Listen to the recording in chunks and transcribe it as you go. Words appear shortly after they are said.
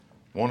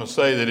I want to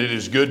say that it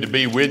is good to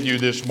be with you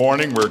this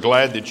morning. We're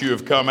glad that you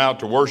have come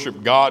out to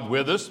worship God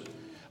with us.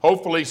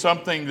 Hopefully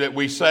something that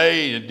we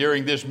say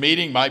during this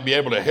meeting might be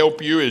able to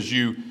help you as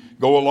you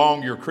go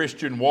along your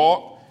Christian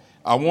walk.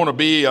 I want to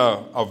be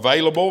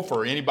available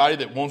for anybody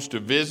that wants to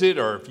visit,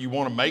 or if you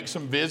want to make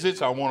some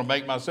visits, I want to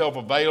make myself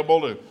available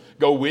to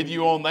go with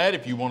you on that.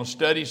 If you want to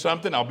study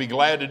something, I'll be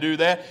glad to do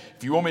that.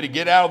 If you want me to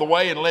get out of the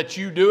way and let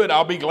you do it,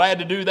 I'll be glad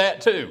to do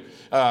that too.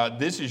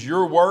 This is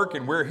your work,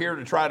 and we're here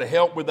to try to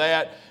help with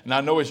that. And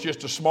I know it's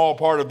just a small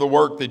part of the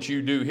work that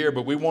you do here,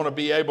 but we want to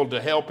be able to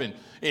help in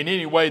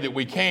any way that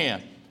we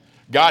can.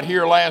 Got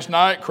here last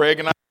night, Craig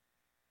and I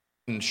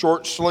in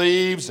short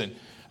sleeves, and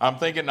I'm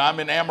thinking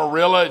I'm in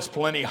Amarillo. It's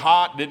plenty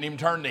hot. Didn't even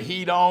turn the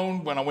heat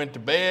on when I went to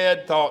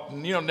bed. Thought,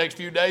 next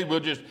few days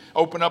we'll just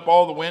open up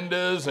all the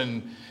windows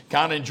and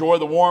kind of enjoy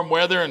the warm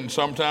weather. And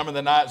sometime in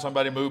the night,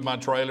 somebody moved my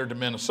trailer to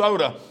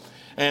Minnesota.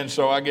 And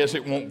so I guess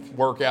it won't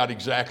work out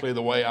exactly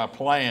the way I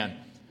planned.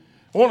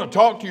 I want to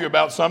talk to you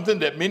about something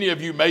that many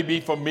of you may be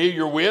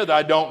familiar with.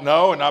 I don't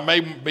know, and I may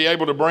be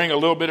able to bring a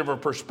little bit of a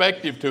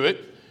perspective to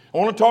it. I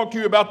want to talk to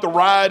you about the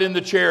ride in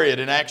the chariot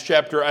in Acts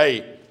chapter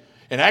 8.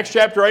 In Acts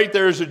chapter 8,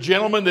 there is a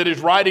gentleman that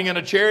is riding in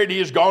a chariot. He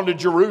has gone to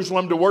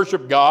Jerusalem to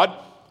worship God.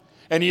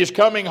 And he is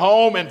coming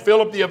home, and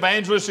Philip the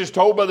evangelist is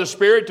told by the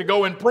Spirit to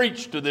go and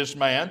preach to this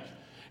man.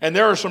 And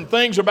there are some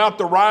things about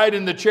the ride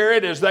in the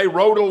chariot as they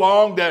rode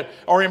along that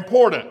are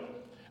important.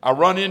 I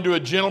run into a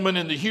gentleman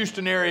in the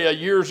Houston area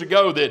years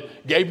ago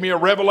that gave me a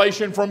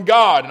revelation from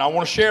God. And I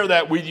want to share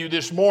that with you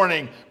this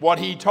morning, what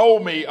he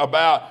told me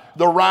about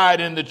the ride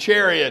in the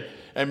chariot.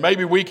 And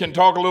maybe we can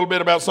talk a little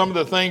bit about some of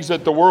the things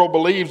that the world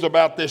believes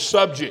about this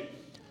subject.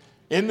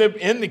 In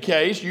the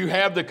case, you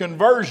have the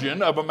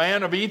conversion of a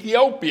man of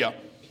Ethiopia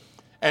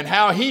and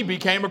how he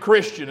became a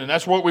Christian. And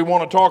that's what we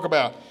want to talk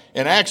about.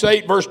 In Acts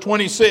 8, verse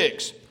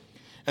 26,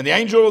 and the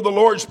angel of the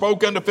Lord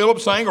spoke unto Philip,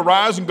 saying,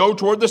 Arise and go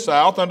toward the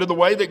south, unto the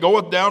way that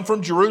goeth down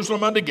from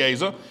Jerusalem unto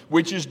Gaza,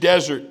 which is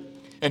desert.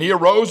 And he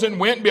arose and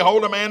went, and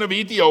behold, a man of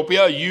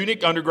Ethiopia, a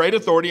eunuch under great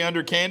authority,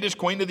 under Candace,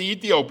 queen of the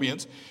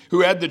Ethiopians, who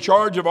had the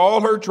charge of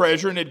all her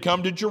treasure, and had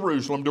come to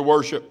Jerusalem to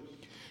worship.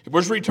 It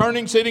was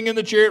returning, sitting in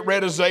the chariot,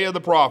 read Isaiah the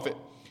prophet.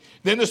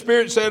 Then the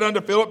Spirit said unto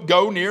Philip,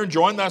 Go near and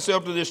join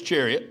thyself to this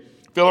chariot.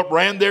 Philip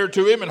ran there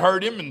to him and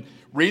heard him and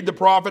read the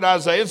prophet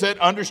Isaiah, and said,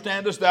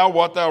 Understandest thou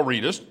what thou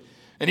readest?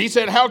 And he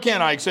said, How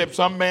can I, except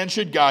some man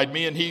should guide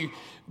me? And he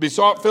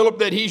besought Philip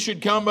that he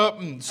should come up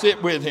and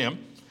sit with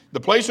him.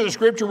 The place of the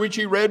scripture which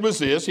he read was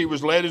this: He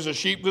was led as a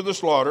sheep to the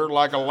slaughter,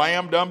 like a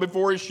lamb dumb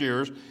before his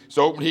shearers,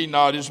 so opened he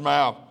not his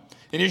mouth.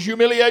 In his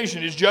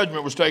humiliation his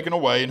judgment was taken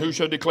away, and who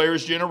shall declare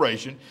his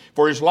generation?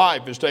 For his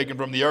life is taken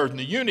from the earth. And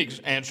the eunuchs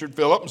answered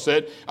Philip and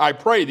said, I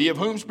pray thee, of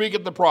whom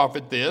speaketh the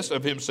prophet this,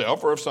 of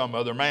himself or of some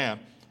other man?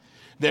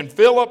 Then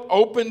Philip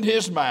opened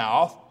his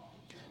mouth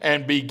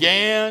and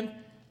began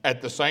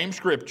at the same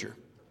scripture,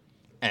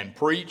 and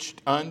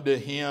preached unto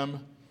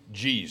him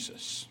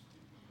Jesus.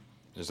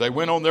 As they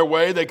went on their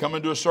way, they come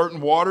into a certain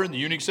water, and the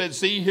eunuch said,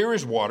 See, here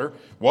is water.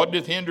 What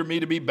doth hinder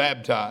me to be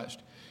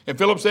baptized? And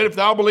Philip said, If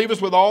thou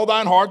believest with all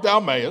thine heart, thou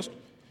mayest.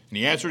 And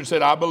he answered and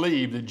said, I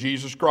believe that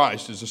Jesus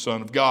Christ is the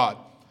Son of God.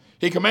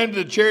 He commanded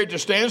the chariot to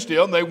stand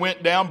still, and they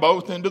went down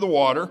both into the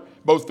water,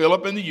 both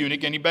Philip and the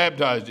eunuch, and he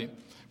baptized him.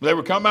 When they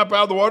were come up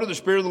out of the water, the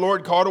Spirit of the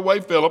Lord caught away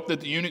Philip,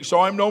 that the eunuch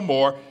saw him no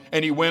more,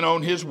 and he went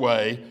on his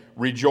way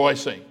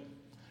rejoicing.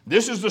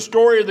 This is the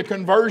story of the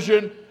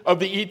conversion of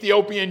the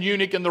Ethiopian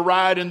eunuch and the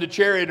ride in the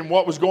chariot and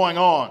what was going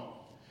on.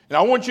 And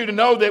I want you to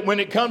know that when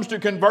it comes to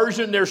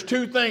conversion, there's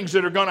two things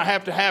that are going to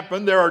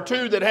happen. There are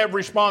two that have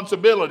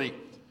responsibility.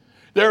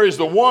 There is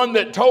the one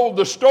that told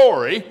the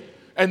story,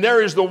 and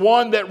there is the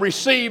one that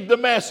received the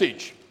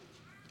message.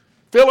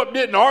 Philip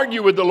didn't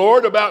argue with the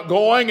Lord about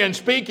going and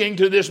speaking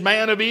to this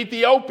man of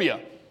Ethiopia.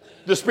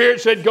 The Spirit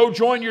said, Go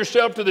join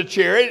yourself to the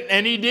chariot,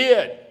 and he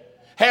did.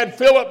 Had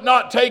Philip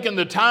not taken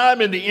the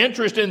time and the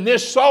interest in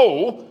this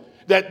soul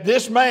that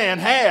this man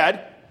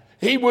had,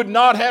 he would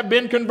not have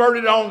been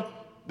converted on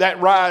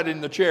that ride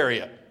in the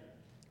chariot.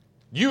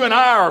 You and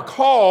I are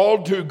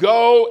called to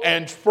go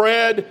and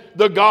spread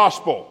the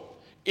gospel.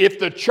 If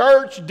the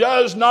church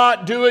does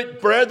not do it,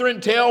 brethren,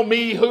 tell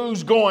me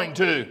who's going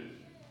to.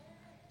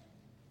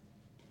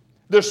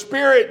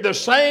 The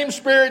same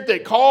Spirit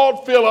that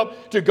called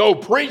Philip to go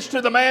preach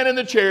to the man in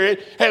the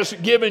chariot has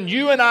given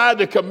you and I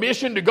the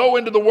commission to go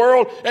into the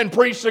world and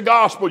preach the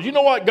gospel. You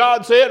know what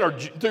God said, or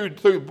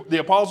through the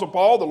Apostle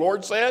Paul, the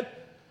Lord said?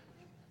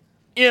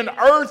 In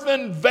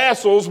earthen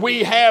vessels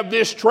we have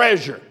this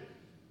treasure.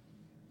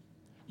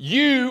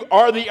 You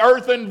are the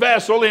earthen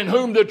vessel in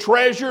whom the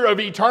treasure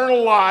of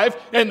eternal life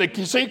and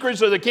the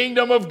secrets of the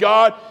kingdom of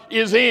God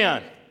is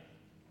in.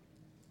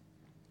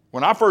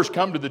 When I first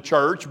come to the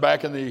church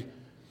back in the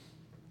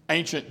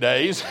ancient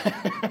days,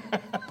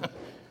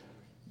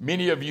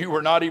 many of you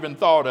were not even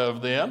thought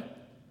of then.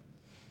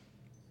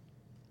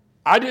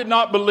 I did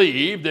not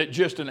believe that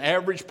just an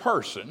average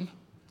person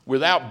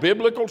without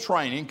biblical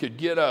training could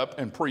get up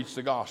and preach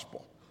the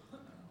gospel.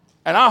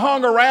 And I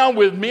hung around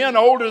with men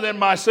older than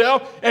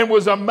myself and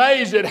was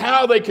amazed at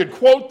how they could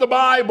quote the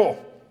Bible,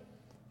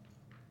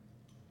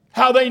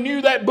 how they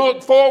knew that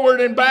book forward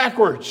and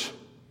backwards.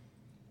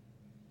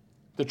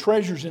 The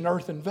treasures in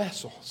earthen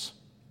vessels.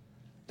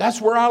 That's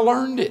where I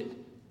learned it.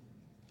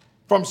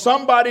 From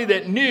somebody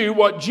that knew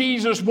what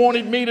Jesus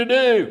wanted me to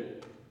do.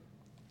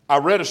 I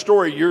read a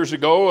story years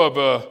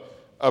ago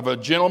of a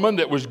gentleman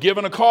that was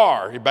given a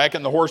car back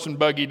in the horse and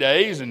buggy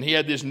days, and he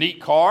had this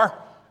neat car,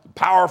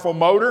 powerful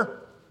motor.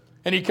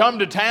 And he come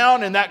to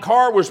town, and that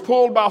car was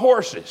pulled by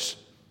horses.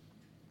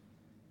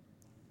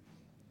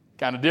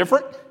 Kind of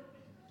different.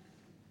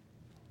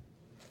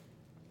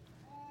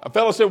 A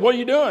fellow said, "What are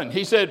you doing?"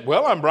 He said,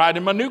 "Well, I'm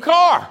riding my new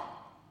car."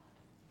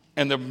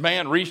 And the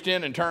man reached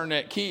in and turned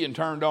that key and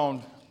turned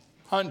on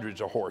hundreds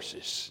of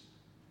horses.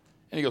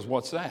 And he goes,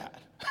 "What's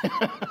that?"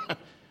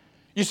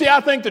 You see,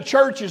 I think the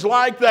church is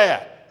like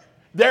that.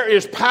 There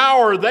is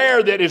power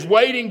there that is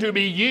waiting to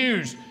be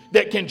used,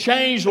 that can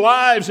change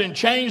lives and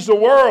change the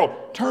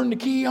world. Turn the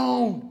key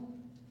on.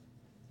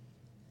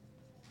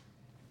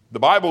 The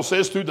Bible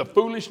says through the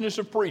foolishness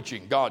of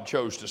preaching, God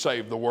chose to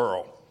save the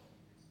world.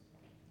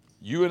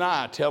 You and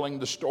I telling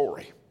the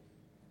story.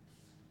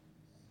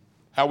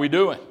 How we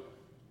doing?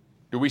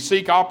 Do we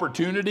seek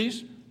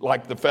opportunities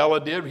like the fella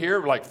did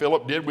here, like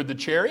Philip did with the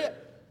chariot?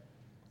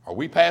 Are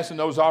we passing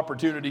those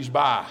opportunities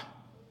by?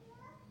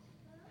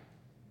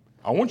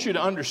 I want you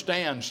to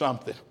understand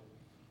something.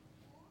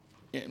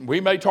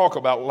 We may talk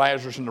about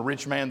Lazarus and the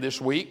rich man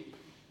this week.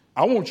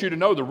 I want you to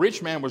know the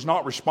rich man was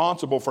not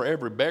responsible for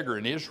every beggar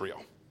in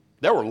Israel.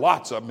 There were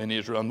lots of them in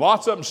Israel, and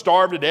lots of them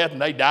starved to death,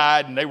 and they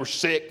died, and they were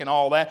sick and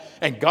all that.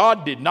 And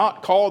God did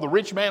not call the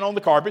rich man on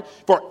the carpet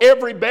for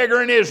every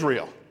beggar in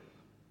Israel.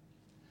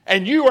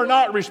 And you are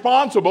not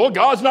responsible.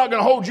 God's not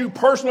going to hold you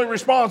personally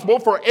responsible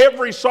for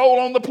every soul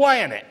on the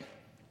planet.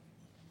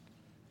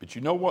 But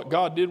you know what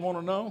God did want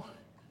to know?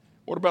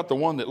 What about the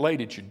one that laid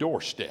at your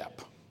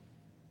doorstep?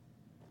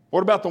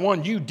 What about the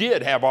one you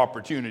did have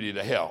opportunity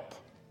to help?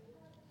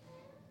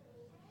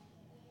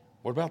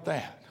 What about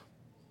that?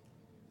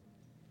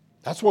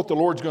 That's what the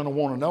Lord's going to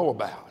want to know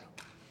about.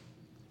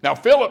 Now,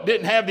 Philip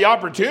didn't have the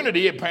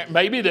opportunity,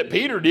 maybe that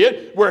Peter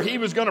did, where he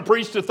was going to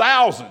preach to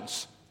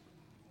thousands.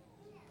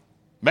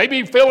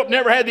 Maybe Philip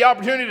never had the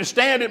opportunity to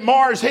stand at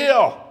Mars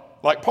Hill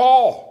like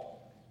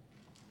Paul.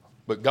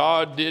 But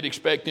God did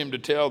expect him to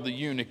tell the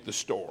eunuch the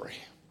story.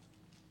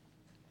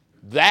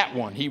 That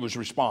one he was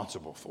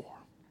responsible for.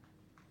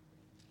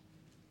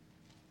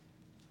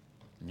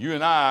 You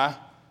and I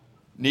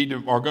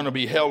are going to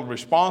be held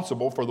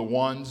responsible for the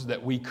ones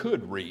that we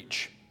could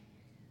reach,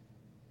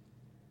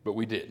 but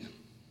we didn't.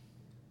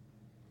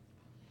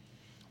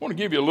 I want to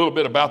give you a little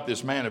bit about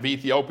this man of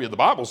Ethiopia. The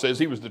Bible says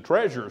he was the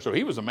treasurer, so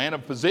he was a man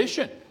of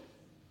position.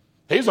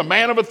 He was a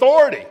man of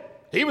authority.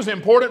 He was an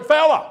important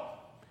fella.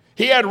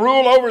 He had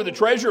rule over the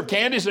treasure of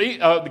Candace,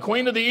 the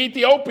queen of the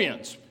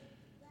Ethiopians.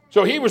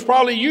 So he was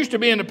probably used to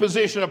being in a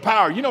position of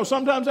power. You know,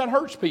 sometimes that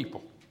hurts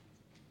people.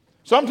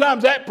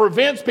 Sometimes that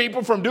prevents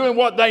people from doing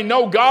what they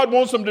know God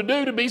wants them to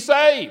do to be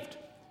saved.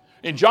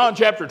 In John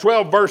chapter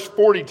 12, verse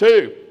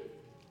 42,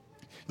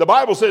 the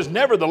Bible says,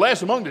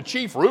 "Nevertheless, among the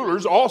chief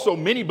rulers also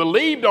many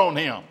believed on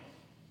him."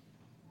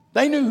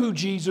 They knew who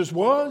Jesus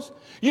was.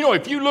 You know,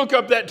 if you look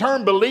up that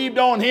term, believed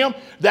on him,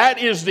 that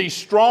is the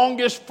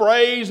strongest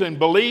phrase and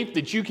belief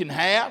that you can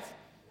have.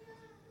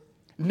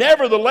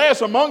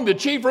 Nevertheless, among the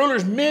chief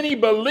rulers, many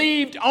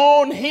believed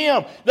on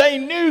him. They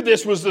knew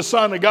this was the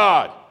Son of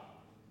God.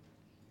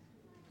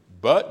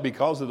 But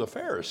because of the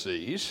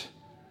Pharisees,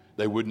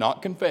 they would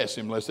not confess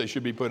him lest they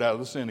should be put out of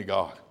the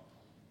synagogue.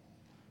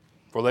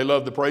 For they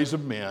loved the praise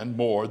of men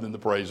more than the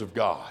praise of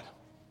God.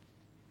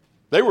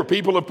 They were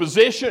people of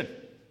position.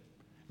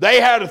 They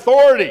had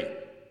authority.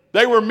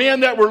 They were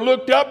men that were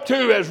looked up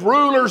to as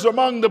rulers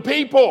among the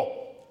people.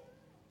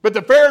 But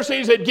the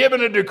Pharisees had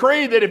given a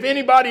decree that if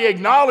anybody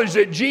acknowledged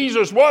that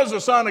Jesus was the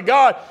Son of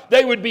God,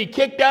 they would be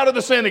kicked out of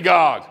the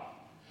synagogue.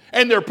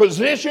 And their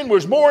position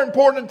was more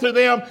important to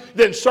them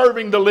than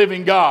serving the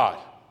living God.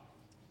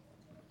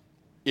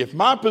 If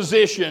my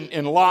position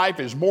in life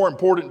is more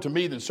important to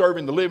me than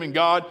serving the living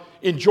God,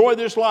 enjoy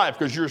this life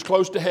because you're as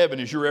close to heaven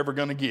as you're ever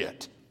going to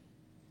get.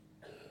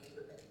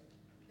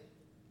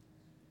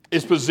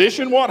 Is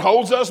position what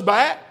holds us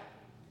back?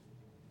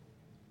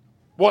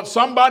 What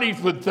somebody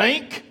would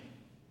think?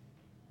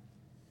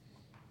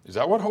 Is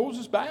that what holds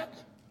us back?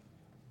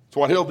 It's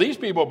what held these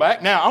people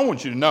back. Now, I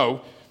want you to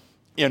know,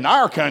 in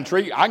our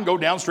country, I can go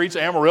down the streets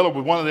of Amarillo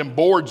with one of them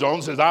boards on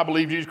that says, "I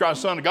believe Jesus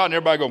Christ, Son of God," and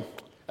everybody go,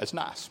 "That's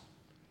nice."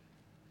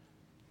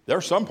 There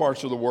are some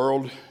parts of the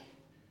world,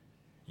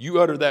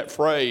 you utter that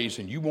phrase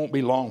and you won't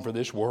be long for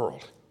this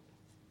world.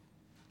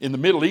 In the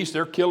Middle East,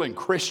 they're killing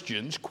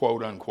Christians,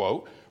 quote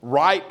unquote,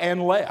 right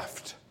and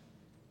left.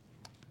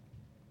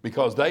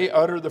 Because they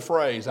utter the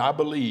phrase, "I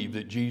believe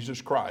that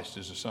Jesus Christ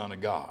is the Son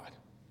of God."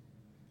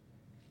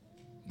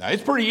 Now,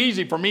 it's pretty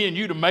easy for me and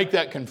you to make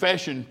that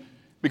confession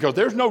because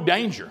there's no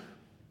danger.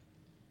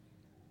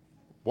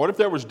 What if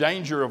there was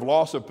danger of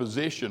loss of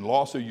position,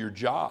 loss of your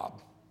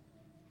job?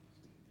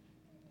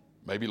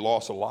 maybe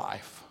loss of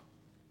life.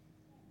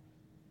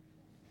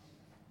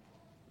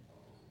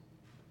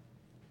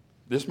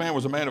 This man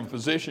was a man of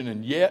position,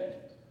 and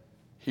yet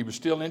he was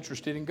still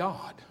interested in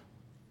God.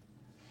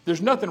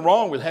 There's nothing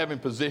wrong with having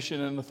position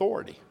and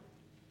authority,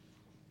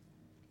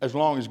 as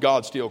long as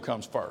God still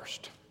comes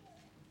first.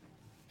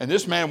 And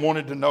this man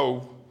wanted to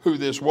know who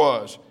this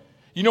was.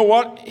 You know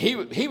what? He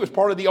was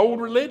part of the old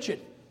religion.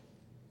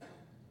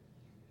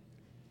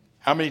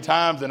 How many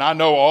times, and I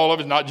know all of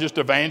us, not just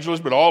evangelists,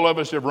 but all of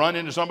us have run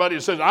into somebody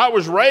that says, I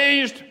was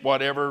raised,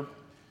 whatever,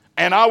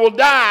 and I will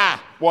die,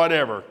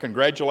 whatever.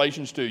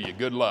 Congratulations to you.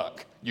 Good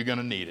luck. You're going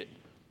to need it.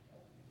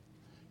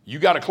 You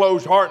got a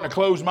closed heart and a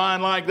closed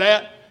mind like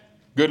that,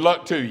 good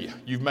luck to you.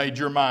 You've made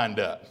your mind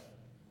up.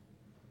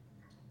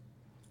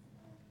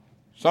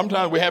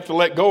 Sometimes we have to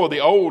let go of the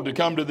old to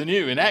come to the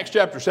new. In Acts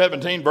chapter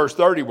 17, verse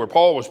 30, where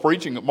Paul was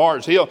preaching at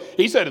Mars Hill,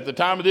 he said, at the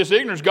time of this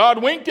ignorance,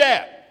 God winked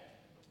at.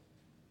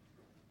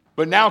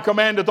 But now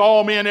commandeth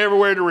all men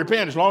everywhere to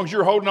repent. As long as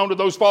you're holding on to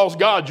those false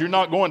gods, you're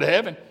not going to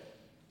heaven.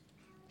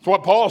 That's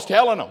what Paul's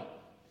telling them.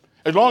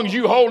 As long as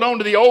you hold on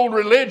to the old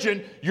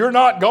religion, you're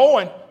not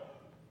going.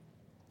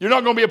 You're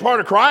not going to be a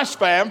part of Christ's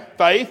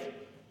faith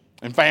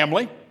and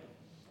family.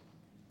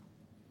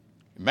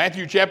 In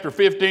Matthew chapter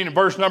 15 and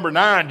verse number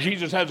 9,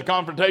 Jesus has a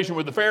confrontation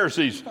with the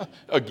Pharisees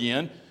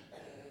again.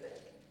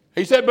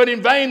 He said, but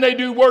in vain they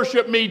do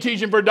worship me,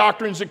 teaching for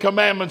doctrines and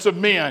commandments of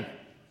men.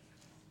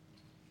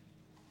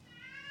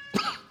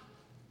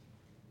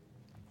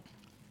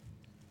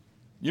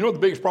 You know what the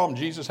biggest problem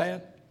Jesus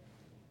had?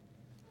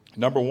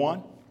 Number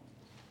one,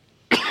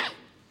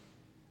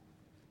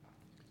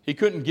 he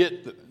couldn't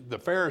get the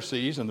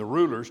Pharisees and the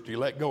rulers to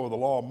let go of the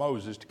law of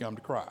Moses to come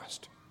to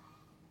Christ.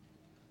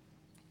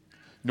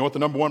 You know what the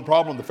number one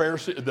problem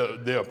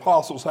the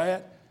apostles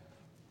had?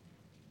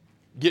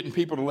 Getting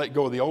people to let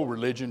go of the old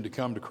religion to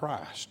come to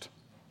Christ.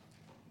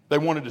 They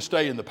wanted to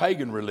stay in the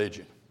pagan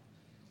religion.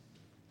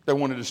 They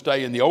wanted to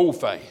stay in the old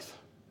faith.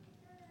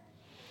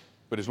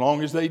 But as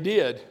long as they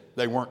did,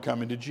 they weren't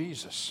coming to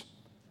Jesus.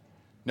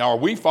 Now, are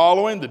we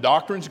following the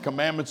doctrines and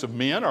commandments of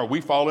men, or are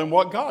we following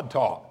what God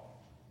taught?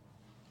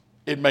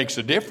 It makes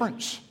a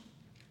difference.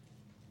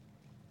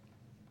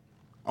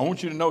 I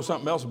want you to know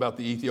something else about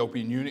the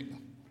Ethiopian eunuch.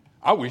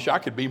 I wish I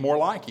could be more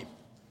like him.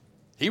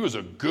 He was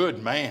a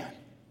good man.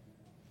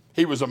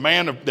 He was a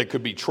man that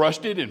could be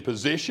trusted in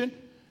position.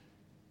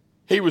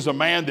 He was a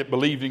man that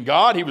believed in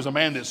God. He was a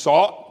man that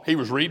sought. He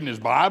was reading his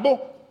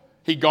Bible.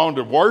 He'd gone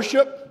to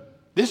worship.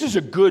 This is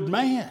a good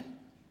man.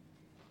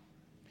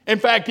 In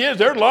fact, there's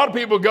a lot of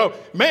people who go,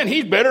 man,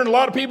 he's better than a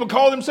lot of people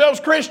call themselves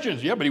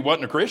Christians. Yeah, but he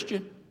wasn't a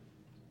Christian.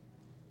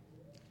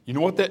 You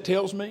know what that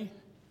tells me?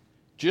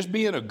 Just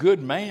being a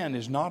good man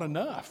is not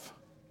enough.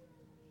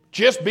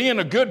 Just being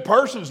a good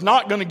person is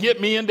not going to get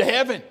me into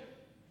heaven.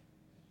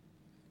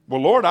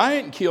 Well, Lord, I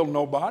ain't killed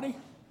nobody.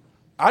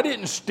 I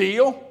didn't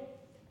steal.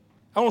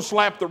 I don't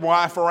slap the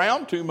wife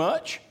around too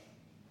much.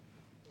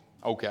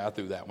 Okay, I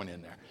threw that one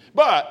in there.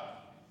 But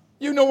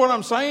you know what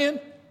I'm saying?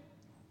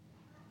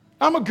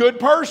 I'm a good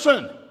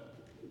person.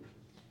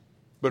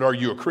 But are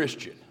you a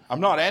Christian?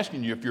 I'm not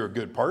asking you if you're a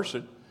good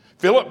person.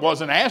 Philip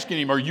wasn't asking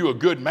him, are you a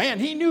good man?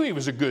 He knew he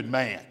was a good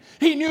man.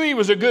 He knew he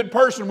was a good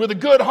person with a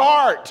good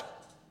heart.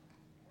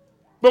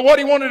 But what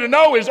he wanted to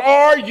know is,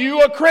 are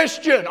you a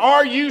Christian?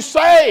 Are you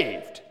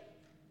saved?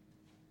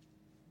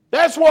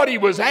 That's what he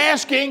was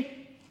asking.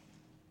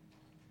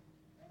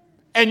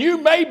 And you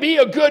may be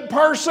a good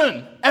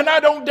person, and I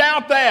don't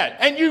doubt that.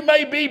 And you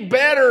may be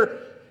better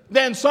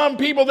than some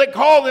people that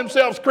call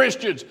themselves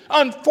Christians.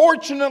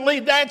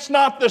 Unfortunately, that's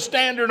not the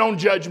standard on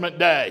Judgment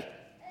Day.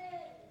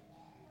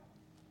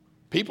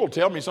 People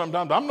tell me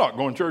sometimes, I'm not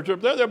going to church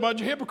up there. They're a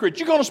bunch of hypocrites.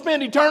 You're going to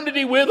spend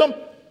eternity with them?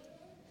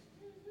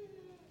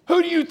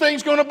 Who do you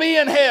think's going to be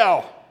in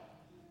hell?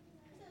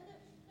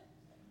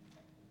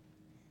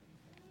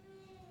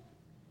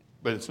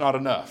 But it's not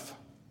enough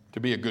to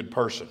be a good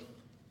person.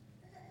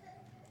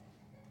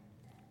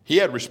 He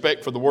had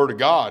respect for the Word of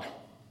God.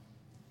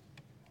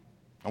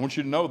 I want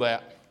you to know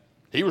that.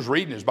 He was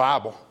reading his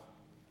Bible.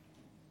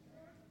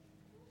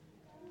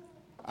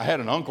 I had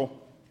an uncle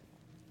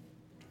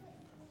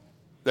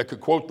that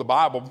could quote the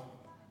Bible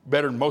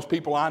better than most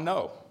people I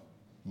know.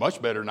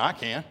 Much better than I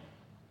can.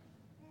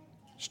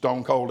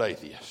 Stone cold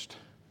atheist.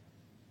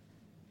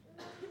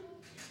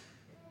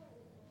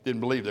 Didn't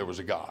believe there was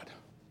a God.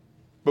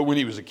 But when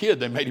he was a kid,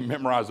 they made him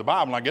memorize the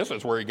Bible, and I guess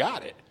that's where he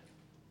got it.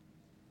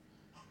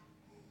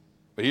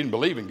 But he didn't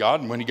believe in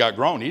God, and when he got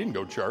grown, he didn't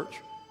go to church.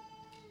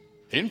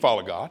 He didn't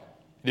follow God.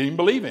 He didn't even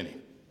believe in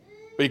him.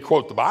 But he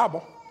quoted the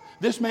Bible.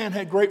 This man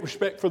had great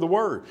respect for the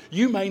Word.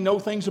 You may know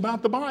things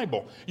about the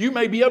Bible. You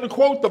may be able to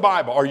quote the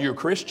Bible. Are you a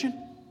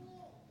Christian?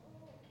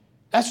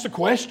 That's the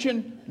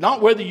question.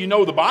 Not whether you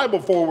know the Bible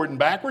forward and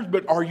backwards,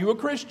 but are you a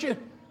Christian?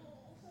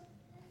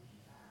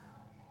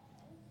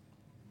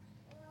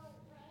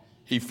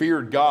 He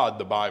feared God,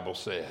 the Bible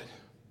said.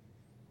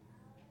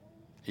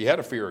 He had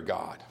a fear of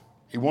God.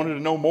 He wanted to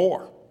know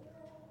more.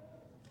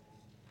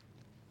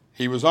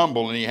 He was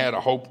humble and he had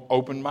a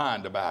open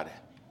mind about it.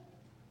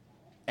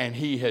 And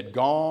he had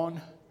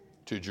gone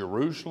to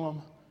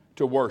Jerusalem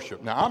to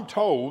worship. Now, I'm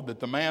told that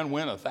the man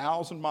went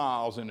 1,000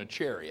 miles in a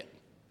chariot.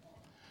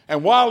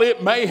 And while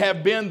it may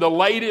have been the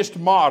latest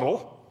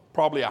model,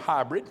 probably a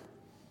hybrid,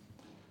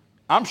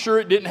 I'm sure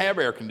it didn't have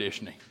air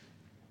conditioning.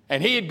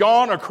 And he had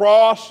gone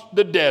across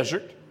the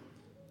desert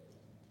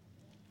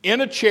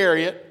in a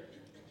chariot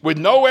with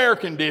no air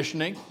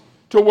conditioning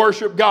to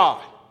worship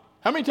God.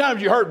 How many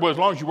times you heard, well, as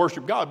long as you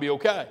worship God, it'll be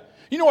okay.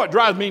 You know what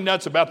drives me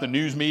nuts about the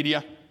news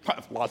media?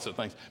 Lots of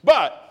things.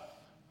 But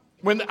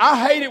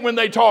I hate it when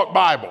they talk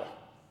Bible.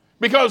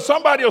 Because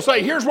somebody will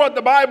say, here's what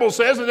the Bible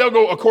says, and they'll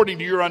go, according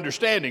to your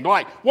understanding.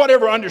 Like,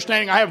 whatever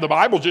understanding I have of the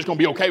Bible is just going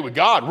to be okay with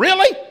God.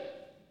 Really?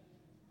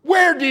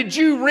 Where did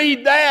you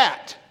read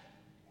that?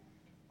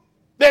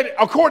 That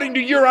according to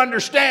your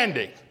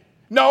understanding.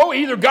 No,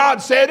 either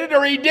God said it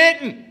or he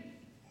didn't.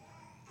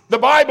 The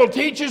Bible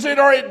teaches it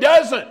or it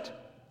doesn't.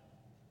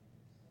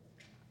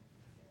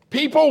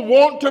 People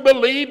want to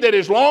believe that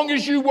as long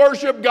as you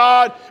worship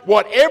God,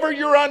 whatever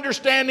your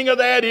understanding of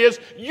that is,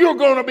 you're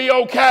going to be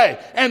okay.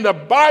 And the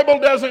Bible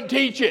doesn't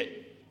teach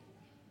it.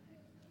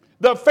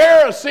 The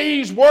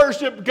Pharisees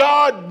worshiped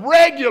God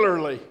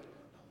regularly.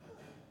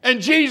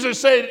 And Jesus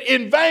said,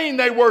 in vain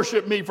they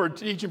worship me for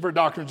teaching for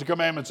doctrines and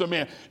commandments of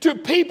men. To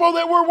people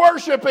that were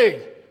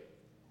worshiping.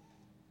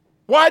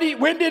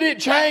 When did it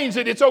change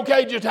that it's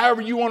okay just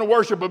however you want to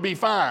worship but be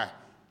fine?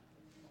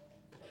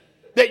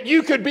 That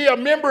you could be a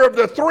member of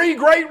the three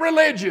great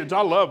religions. I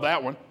love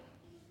that one.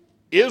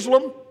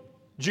 Islam,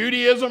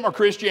 Judaism, or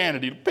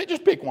Christianity.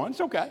 Just pick one.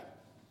 It's okay.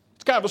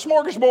 It's kind of a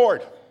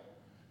smorgasbord.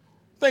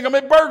 Think I'm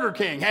at Burger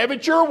King. Have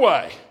it your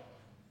way.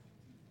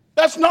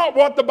 That's not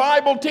what the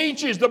Bible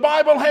teaches. The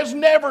Bible has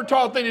never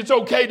taught that it's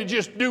okay to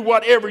just do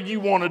whatever you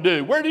want to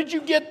do. Where did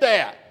you get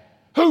that?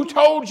 Who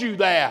told you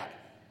that?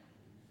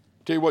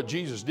 I'll tell you what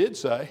Jesus did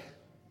say.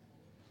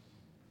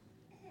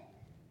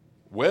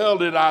 Well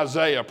did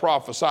Isaiah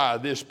prophesy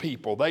of this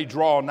people. They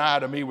draw nigh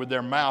to me with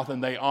their mouth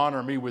and they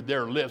honor me with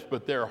their lips,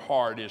 but their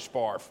heart is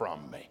far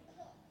from me.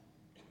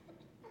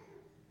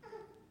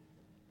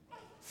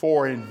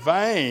 For in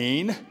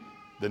vain,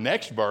 the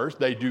next verse,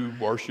 they do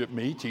worship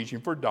me, teaching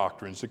for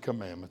doctrines and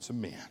commandments of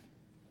men.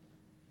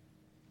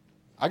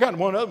 I got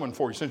one other one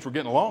for you since we're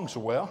getting along so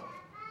well.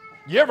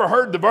 You ever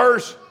heard the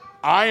verse,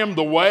 I am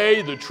the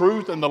way, the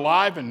truth, and the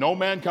life, and no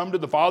man come to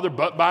the Father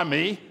but by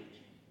me?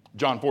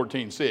 John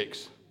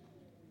 14:6.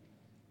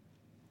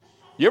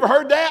 You ever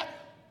heard that?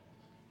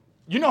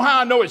 You know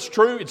how I know it's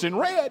true? It's in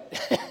red.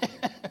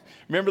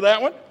 Remember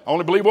that one? I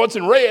only believe what's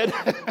in red.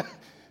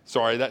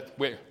 Sorry,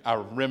 I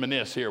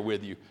reminisce here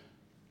with you.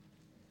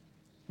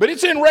 But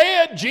it's in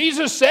red.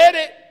 Jesus said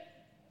it.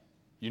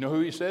 You know who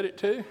he said it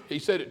to? He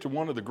said it to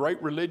one of the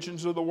great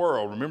religions of the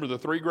world. Remember the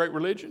three great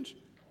religions?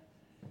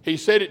 He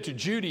said it to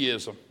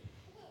Judaism.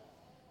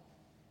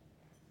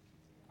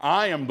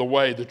 I am the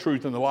way, the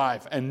truth, and the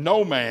life, and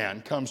no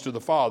man comes to the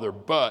Father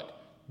but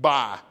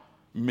by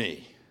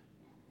me.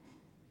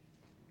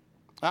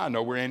 I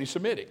know we're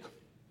anti-Semitic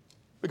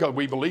because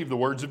we believe the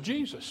words of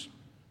Jesus.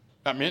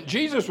 That meant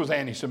Jesus was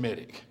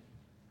anti-Semitic,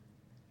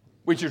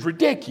 which is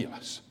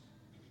ridiculous.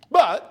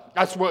 But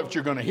that's what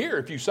you're going to hear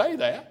if you say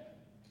that.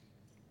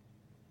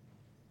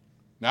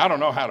 Now, I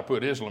don't know how to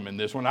put Islam in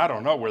this one. I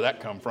don't know where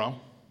that come from.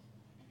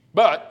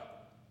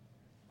 But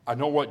I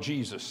know what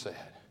Jesus said.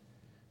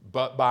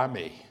 But by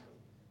me.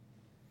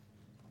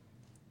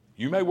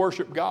 You may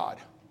worship God.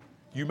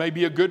 You may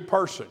be a good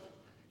person.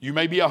 You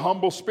may be a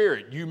humble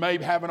spirit. You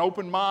may have an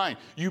open mind.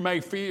 You may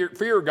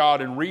fear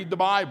God and read the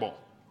Bible.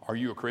 Are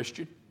you a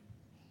Christian?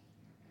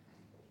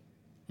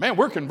 Man,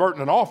 we're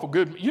converting an awful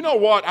good. You know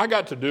what? I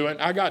got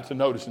to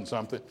noticing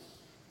something.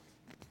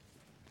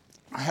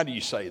 How do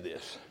you say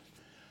this?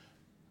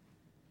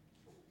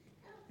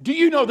 Do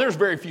you know there's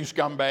very few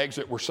scumbags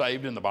that were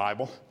saved in the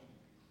Bible?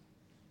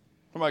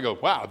 Somebody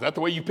goes, wow, is that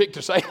the way you picked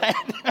to say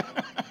that?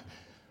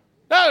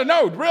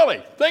 No,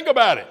 really. Think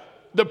about it.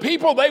 The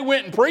people they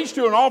went and preached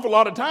to an awful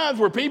lot of times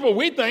were people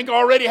we think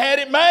already had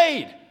it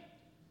made.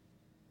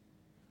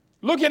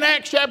 Look in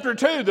Acts chapter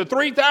 2, the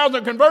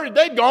 3,000 converted,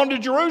 they'd gone to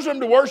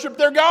Jerusalem to worship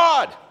their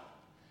God.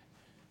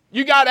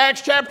 You got Acts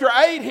chapter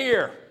 8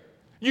 here.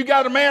 You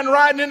got a man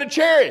riding in a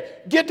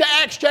chariot. Get to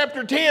Acts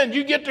chapter 10,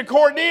 you get to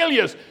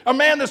Cornelius, a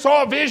man that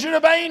saw a vision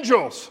of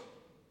angels.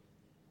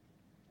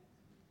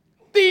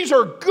 These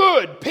are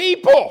good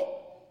people.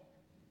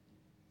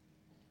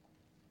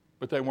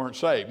 But they weren't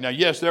saved. Now,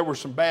 yes, there were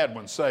some bad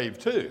ones saved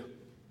too.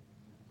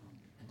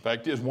 In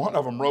fact, one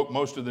of them wrote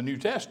most of the New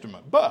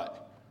Testament.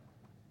 But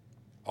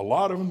a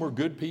lot of them were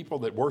good people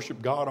that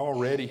worshiped God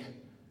already.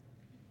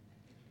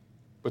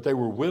 But they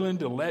were willing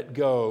to let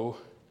go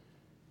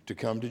to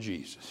come to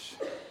Jesus.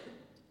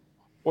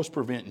 What's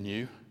preventing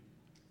you?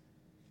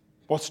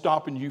 What's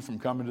stopping you from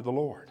coming to the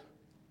Lord?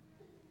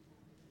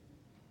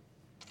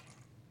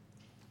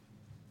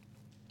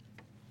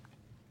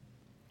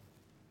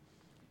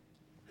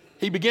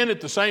 He began at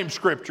the same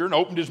scripture and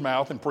opened his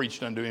mouth and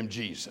preached unto him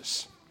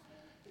Jesus.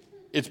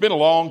 It's been a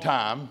long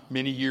time,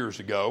 many years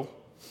ago.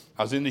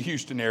 I was in the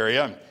Houston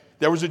area.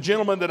 There was a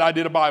gentleman that I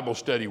did a Bible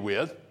study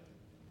with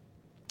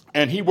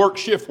And he worked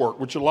shift work,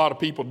 which a lot of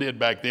people did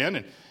back then.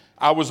 And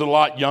I was a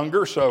lot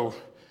younger, so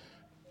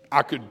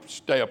I could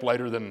stay up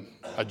later than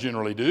I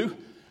generally do.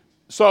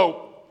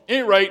 So, at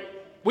any rate,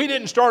 we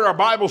didn't start our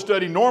Bible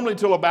study normally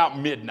till about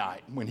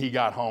midnight when he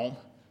got home.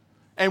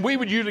 And we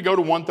would usually go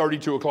to 1:30,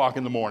 2 o'clock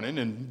in the morning,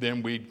 and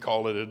then we'd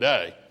call it a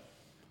day.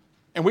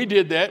 And we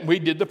did that, and we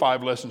did the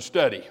 5-lesson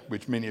study,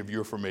 which many of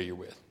you are familiar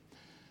with.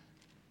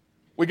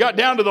 We got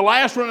down to the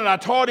last one, and I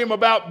taught him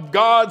about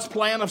God's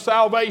plan of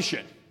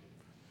salvation.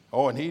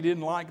 Oh, and he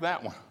didn't like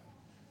that one.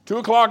 2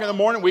 o'clock in the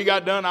morning, we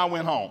got done, I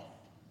went home.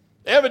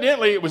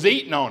 Evidently, it was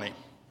eating on him.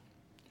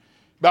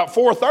 About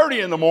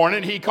 4:30 in the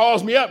morning, he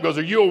calls me up, goes,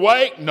 "Are you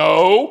awake?"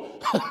 "No."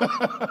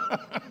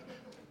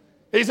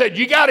 He said,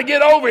 "You got to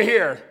get over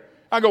here."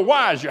 I go,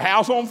 "Why? Is your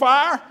house on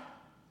fire?"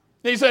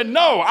 He said,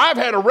 "No, I've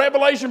had a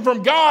revelation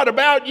from God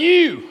about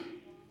you."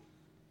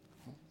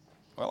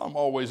 Well, I'm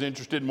always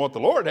interested in what the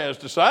Lord has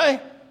to say.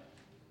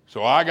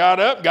 So I got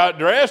up, got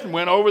dressed, and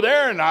went over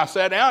there, and I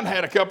sat down and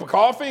had a cup of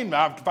coffee, and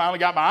I finally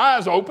got my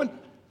eyes open.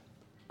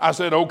 I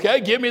said, "Okay,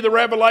 give me the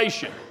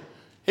revelation."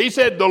 He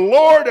said, "The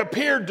Lord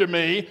appeared to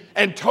me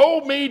and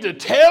told me to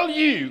tell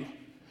you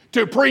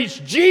to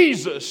preach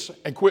Jesus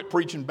and quit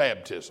preaching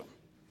baptism."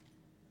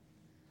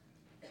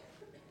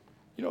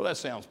 You know, that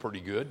sounds pretty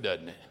good,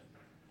 doesn't it?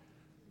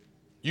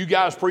 You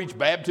guys preach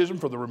baptism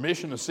for the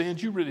remission of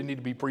sins. You really need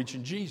to be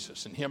preaching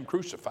Jesus and Him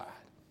crucified.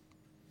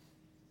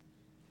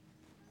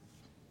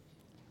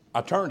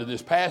 I turned to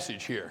this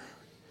passage here.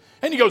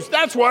 And he goes,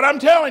 "That's what I'm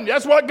telling you.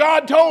 That's what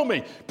God told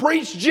me.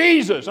 Preach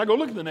Jesus." I go,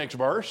 "Look at the next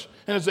verse."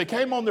 And as they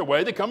came on their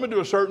way, they come into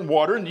a certain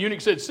water, and the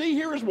eunuch said, "See,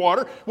 here is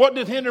water. What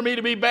doth hinder me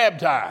to be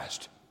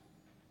baptized?"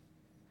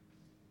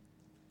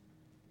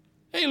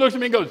 And he looks at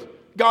me and goes,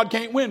 "God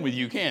can't win with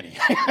you, can he?"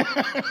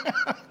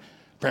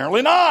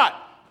 Apparently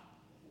not.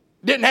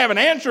 Didn't have an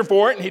answer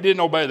for it, and he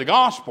didn't obey the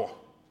gospel.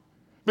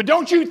 But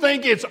don't you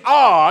think it's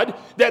odd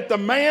that the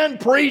man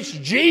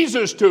preached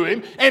Jesus to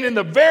him, and in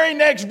the very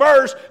next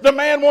verse, the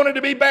man wanted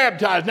to be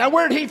baptized? Now,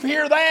 where did he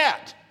hear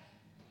that?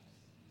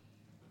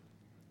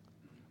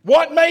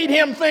 What made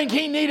him think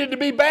he needed to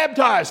be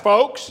baptized,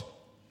 folks?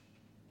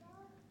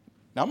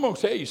 Now, I'm going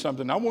to tell you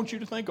something. I want you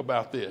to think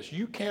about this.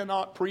 You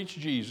cannot preach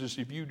Jesus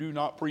if you do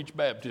not preach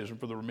baptism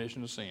for the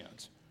remission of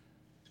sins.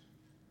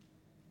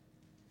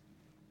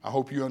 I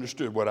hope you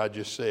understood what I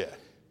just said.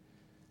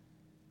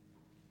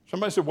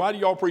 Somebody said, "Why do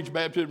y'all preach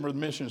baptism for the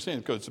remission of sins?"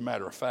 Because it's a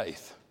matter of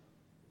faith.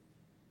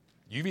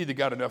 You've either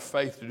got enough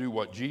faith to do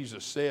what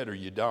Jesus said or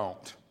you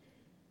don't.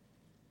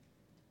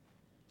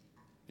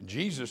 And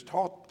Jesus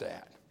taught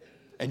that.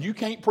 And you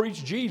can't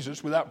preach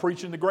Jesus without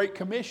preaching the Great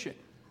Commission.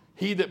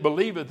 "He that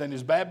believeth and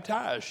is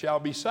baptized shall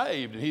be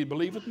saved, and he that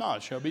believeth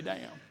not shall be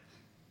damned."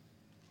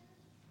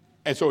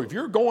 And so if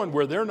you're going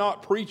where they're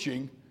not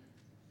preaching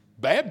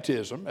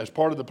baptism as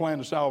part of the plan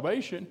of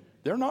salvation,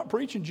 they're not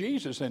preaching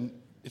Jesus, and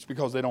it's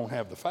because they don't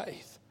have the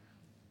faith.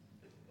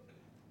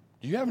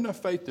 Do you have enough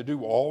faith to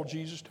do all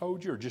Jesus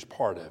told you, or just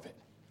part of it?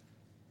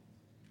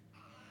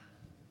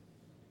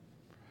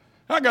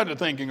 I got to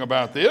thinking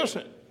about this,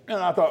 and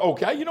I thought,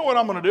 okay, you know what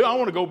I'm going to do? I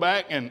want to go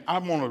back, and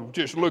I'm going to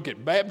just look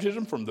at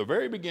baptism from the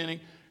very beginning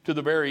to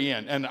the very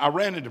end. And I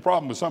ran into a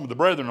problem with some of the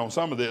brethren on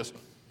some of this.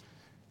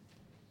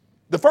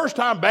 The first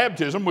time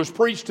baptism was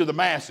preached to the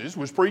masses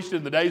was preached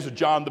in the days of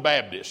John the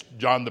Baptist,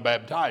 John the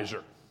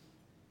Baptizer.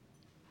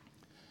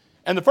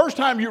 And the first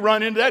time you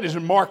run into that is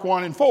in Mark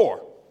 1 and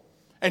 4.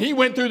 And he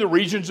went through the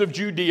regions of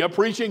Judea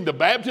preaching the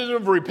baptism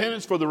of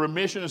repentance for the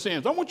remission of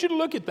sins. I want you to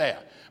look at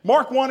that.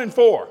 Mark 1 and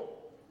 4.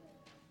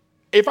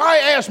 If I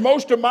ask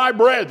most of my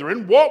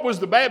brethren what was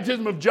the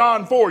baptism of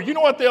John for, you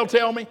know what they'll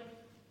tell me?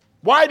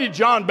 Why did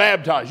John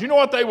baptize? You know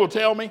what they will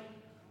tell me?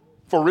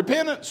 For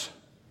repentance.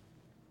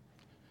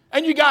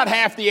 And you got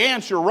half the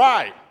answer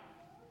right.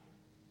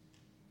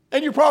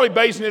 And you're probably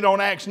basing it on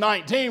Acts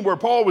 19, where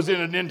Paul was in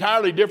an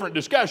entirely different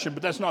discussion,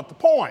 but that's not the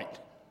point.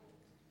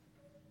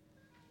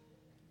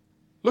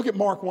 Look at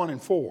Mark 1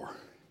 and 4.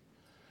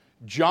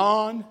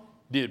 John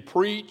did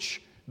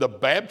preach the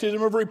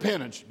baptism of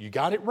repentance. You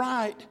got it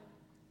right.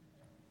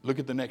 Look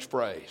at the next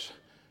phrase.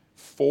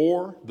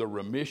 For the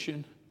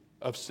remission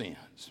of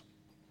sins.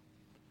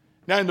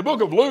 Now, in the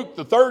book of Luke,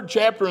 the 3rd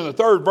chapter and the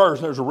 3rd verse,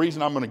 there's a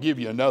reason I'm going to give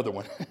you another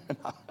one.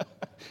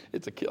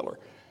 It's a killer.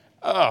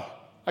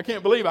 I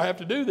can't believe I have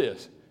to do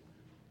this.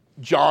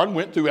 John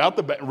went throughout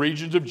the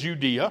regions of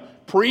Judea,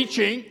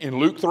 preaching in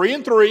Luke 3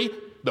 and 3,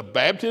 the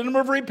baptism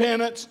of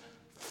repentance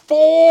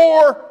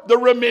for the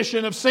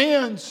remission of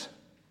sins.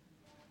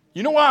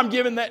 You know why I'm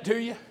giving that to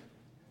you?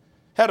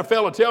 Had a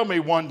fellow tell me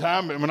one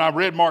time when I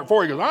read Mark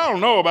 4, he goes, "I don't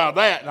know about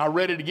that." And I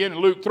read it again in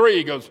Luke 3.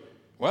 He goes,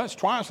 "Well, it's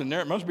twice in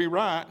there. It must be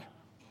right."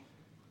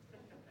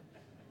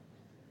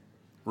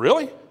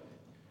 Really?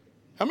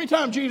 How many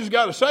times Jesus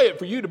got to say it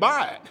for you to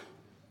buy it?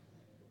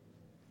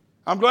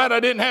 I'm glad I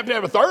didn't have to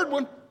have a third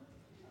one.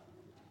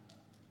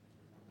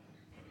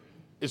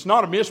 It's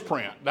not a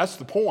misprint. That's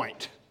the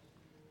point.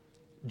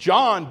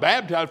 John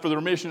baptized for the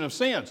remission of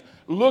sins,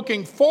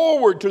 looking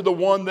forward to the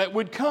one that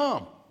would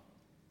come.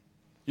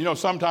 You know,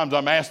 sometimes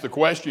I'm asked the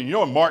question, you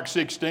know, in Mark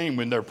 16,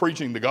 when they're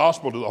preaching the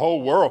gospel to the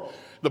whole world,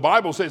 the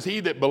Bible says, he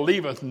that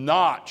believeth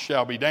not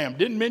shall be damned.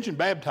 Didn't mention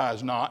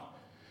baptize not.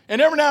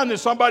 And every now and then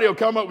somebody will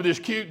come up with this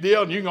cute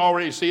deal, and you can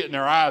already see it in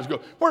their eyes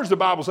go, where does the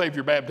Bible say if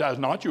you're baptized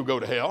not, you'll go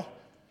to hell?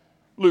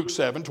 Luke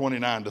 7,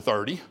 29 to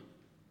 30.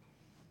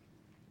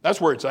 That's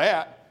where it's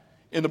at.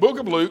 In the book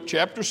of Luke,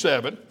 chapter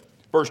 7,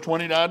 verse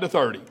 29 to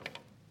 30.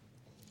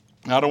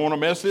 Now, I don't want to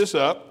mess this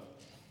up.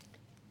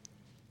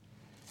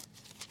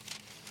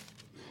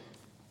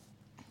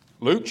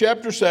 Luke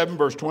chapter 7,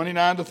 verse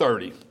 29 to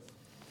 30.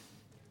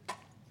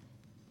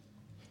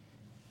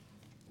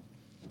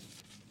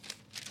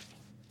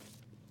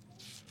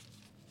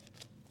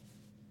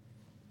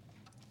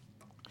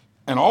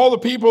 And all the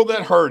people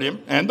that heard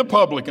him, and the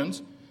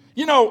publicans,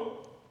 you know,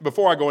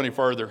 before I go any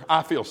further,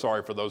 I feel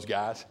sorry for those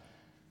guys.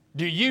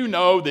 Do you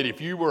know that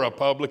if you were a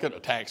publican, a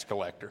tax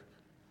collector,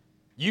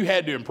 you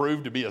had to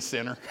improve to be a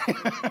sinner?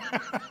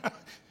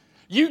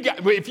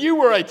 If you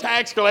were a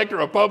tax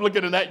collector, a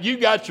publican, and that, you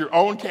got your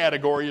own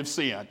category of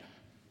sin.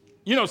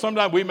 You know,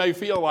 sometimes we may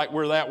feel like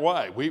we're that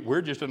way.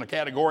 We're just in a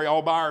category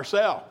all by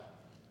ourselves.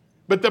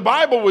 But the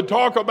Bible would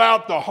talk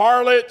about the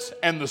harlots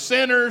and the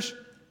sinners,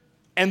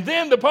 and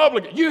then the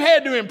publican. You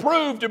had to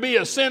improve to be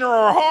a sinner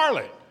or a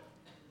harlot.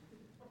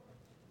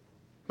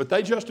 But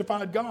they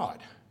justified God.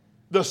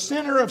 The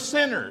sinner of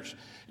sinners.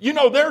 You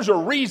know, there's a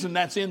reason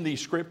that's in these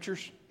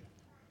scriptures.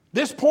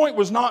 This point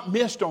was not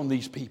missed on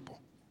these people.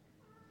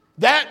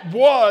 That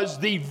was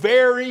the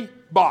very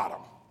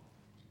bottom.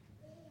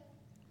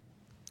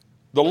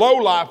 The low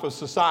life of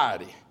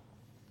society.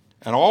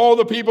 And all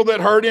the people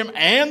that heard him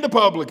and the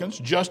publicans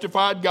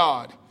justified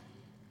God.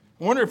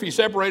 I wonder if he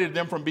separated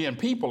them from being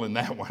people in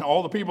that one.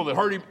 All the people that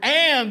heard him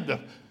and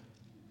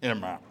never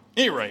mind.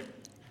 Anyway,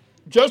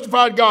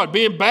 justified God,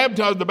 being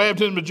baptized in the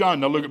baptism of John.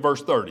 Now look at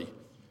verse 30.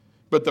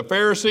 But the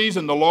Pharisees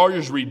and the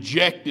lawyers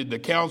rejected the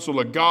counsel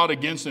of God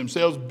against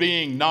themselves,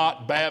 being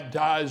not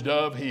baptized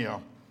of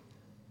him.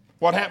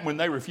 What happened when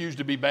they refused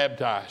to be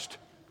baptized?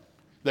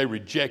 They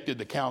rejected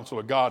the counsel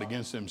of God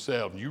against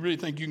themselves. You really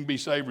think you can be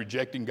saved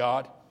rejecting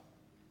God?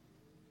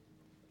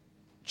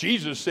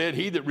 Jesus said,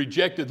 he that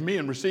rejecteth me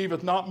and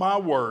receiveth not my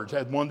words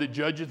hath one that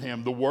judgeth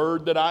him. The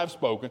word that I have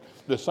spoken,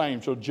 the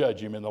same shall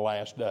judge him in the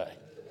last day.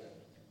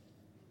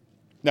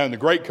 Now in the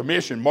Great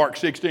Commission, Mark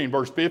 16,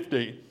 verse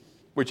 15,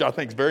 which I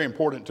think is very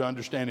important to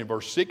understand in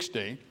verse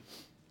 16,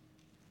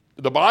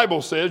 the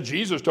Bible says,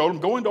 Jesus told them,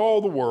 go into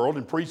all the world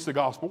and preach the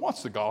gospel.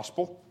 What's the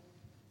gospel?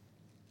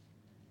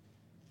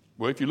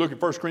 Well, if you look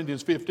at 1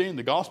 Corinthians 15,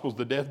 the gospel is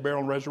the death, burial,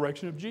 and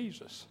resurrection of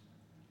Jesus.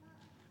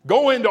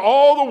 Go into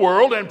all the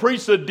world and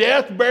preach the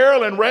death,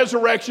 burial, and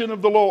resurrection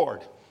of the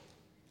Lord.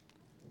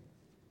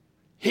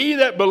 He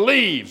that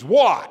believes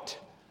what?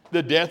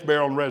 The death,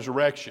 burial, and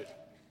resurrection.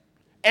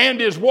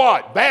 And is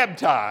what?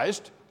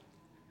 Baptized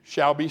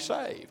shall be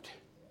saved.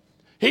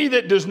 He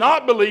that does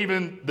not believe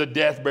in the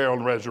death, burial,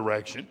 and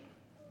resurrection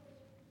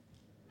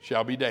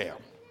shall be damned.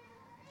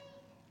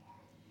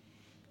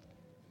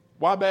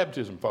 Why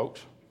baptism,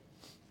 folks?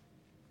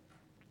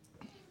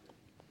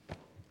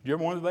 Do you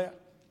ever wonder that?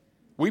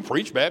 We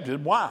preach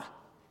baptism. Why?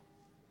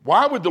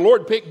 Why would the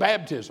Lord pick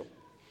baptism?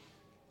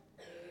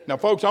 Now,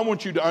 folks, I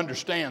want you to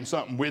understand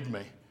something with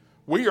me.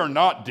 We are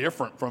not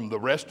different from the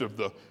rest of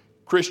the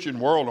Christian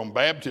world on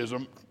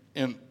baptism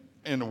in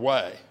a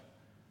way.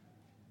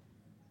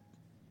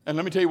 And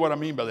let me tell you what I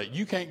mean by that.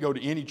 You can't go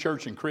to any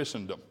church in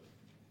Christendom.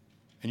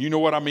 And you know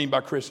what I mean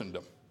by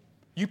Christendom.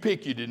 You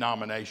pick your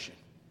denomination.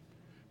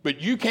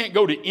 But you can't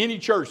go to any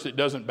church that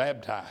doesn't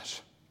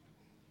baptize.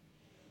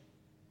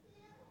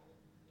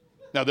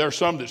 Now, there are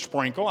some that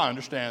sprinkle. I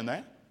understand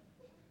that.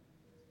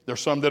 There's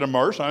some that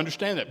immerse. I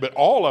understand that. But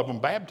all of them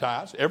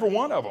baptize. Every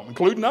one of them,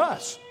 including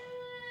us.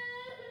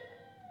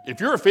 If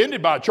you're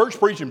offended by a church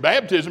preaching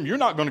baptism, you're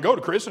not going to go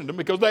to Christendom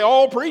because they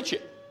all preach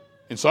it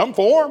in some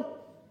form.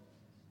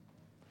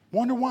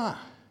 Wonder why?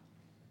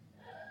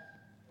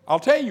 I'll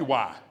tell you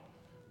why.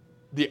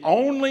 The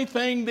only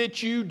thing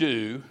that you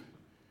do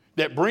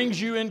that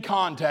brings you in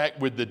contact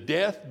with the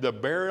death, the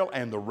burial,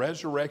 and the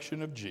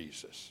resurrection of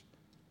Jesus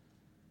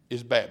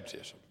is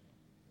baptism.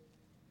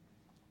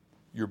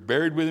 You're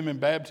buried with him in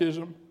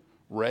baptism,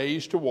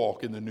 raised to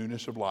walk in the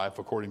newness of life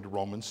according to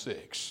Romans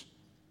 6.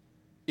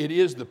 It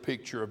is the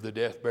picture of the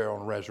death, burial,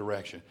 and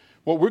resurrection.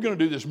 What we're going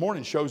to do this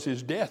morning shows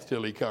his death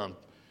till he comes.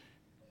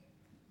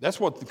 That's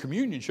what the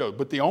communion shows.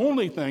 But the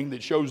only thing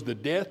that shows the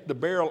death, the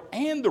burial,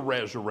 and the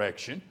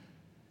resurrection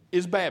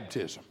is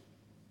baptism.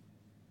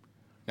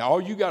 Now,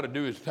 all you got to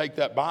do is take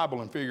that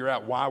Bible and figure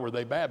out why were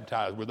they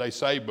baptized. Were they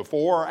saved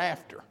before or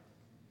after?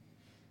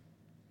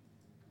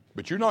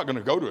 But you're not going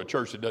to go to a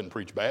church that doesn't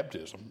preach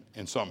baptism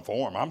in some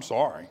form. I'm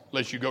sorry.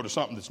 Unless you go to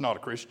something that's not a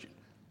Christian.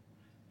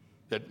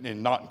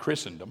 And not in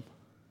Christendom.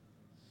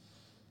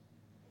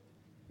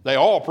 They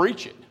all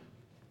preach it.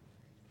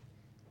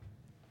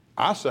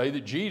 I say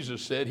that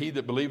Jesus said, he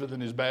that believeth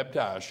and is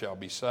baptized shall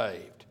be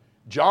saved.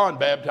 John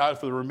baptized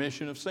for the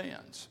remission of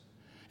sins.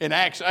 In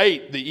Acts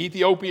 8, the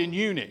Ethiopian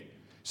eunuch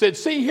said,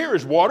 see, here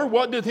is water.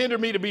 What doth hinder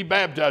me to be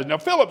baptized? Now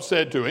Philip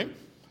said to him,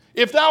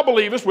 If thou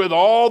believest with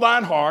all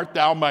thine heart,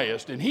 thou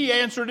mayest. And he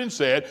answered and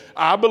said,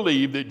 I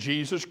believe that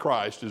Jesus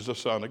Christ is the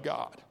Son of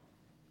God.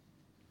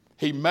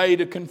 He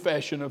made a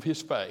confession of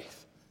his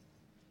faith.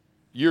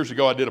 Years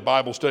ago, I did a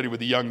Bible study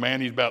with a young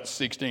man. He's about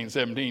 16,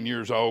 17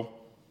 years old.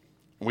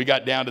 And we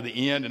got down to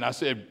the end, and I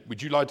said,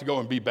 would you like to go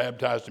and be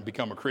baptized and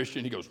become a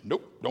Christian? He goes,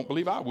 nope, don't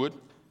believe I would.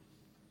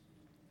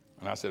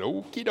 And I said,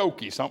 okie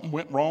dokie, something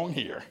went wrong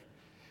here.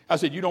 I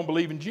said, you don't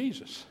believe in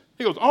Jesus?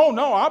 He goes, oh,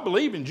 no, I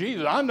believe in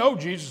Jesus. I know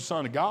Jesus is the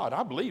Son of God.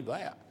 I believe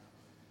that.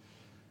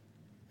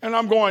 And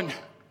I'm going,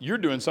 you're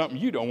doing something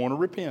you don't want to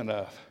repent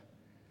of.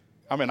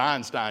 I'm in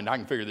Einstein. I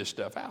can figure this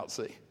stuff out,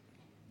 see.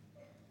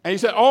 And he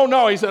said, oh,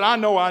 no. He said, I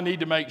know I need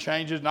to make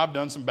changes, and I've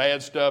done some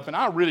bad stuff, and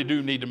I really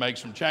do need to make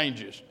some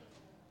changes.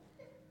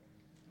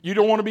 You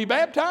don't want to be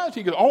baptized?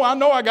 He goes, oh, I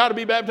know I got to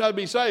be baptized to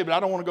be saved, but I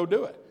don't want to go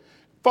do it.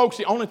 Folks,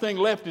 the only thing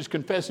left is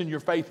confessing your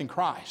faith in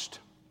Christ.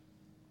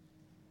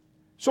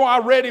 So I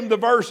read him the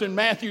verse in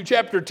Matthew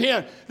chapter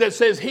 10 that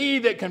says, he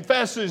that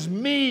confesses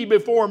me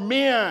before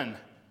men,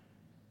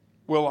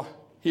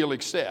 he'll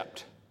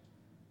accept.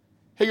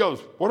 He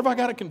goes, what have I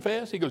got to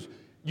confess? He goes,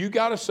 you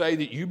got to say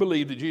that you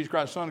believe that Jesus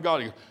Christ is the Son of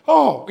God. He goes,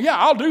 oh, yeah,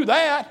 I'll do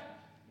that.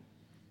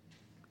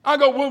 I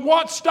go, well,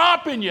 what's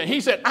stopping you? He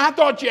said, I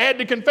thought you had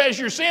to confess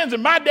your sins,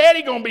 and my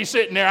daddy going to be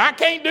sitting there. I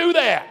can't do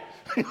that.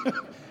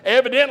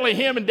 Evidently,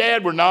 him and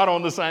Dad were not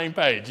on the same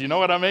page. You know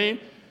what I mean?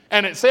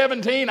 And at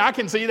 17, I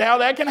can see how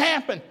that can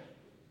happen.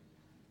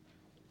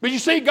 But you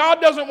see,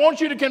 God doesn't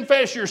want you to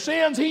confess your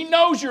sins. He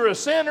knows you're a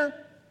sinner.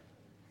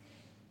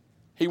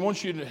 He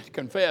wants you to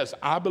confess,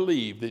 I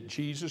believe that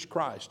Jesus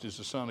Christ is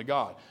the Son of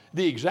God.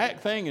 The exact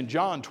thing in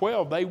John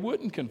 12, they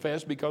wouldn't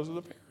confess because of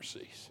the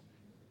Pharisees.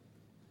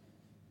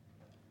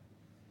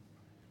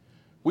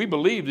 We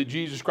believe that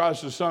Jesus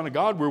Christ is the Son of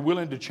God. We're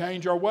willing to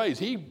change our ways.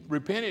 He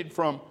repented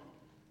from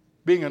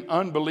being an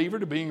unbeliever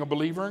to being a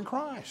believer in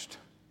Christ.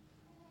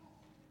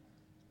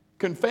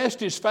 Confessed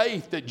his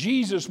faith that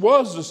Jesus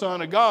was the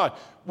Son of God,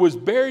 was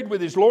buried with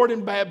his Lord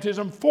in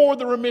baptism for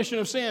the remission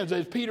of sins,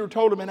 as Peter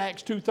told him in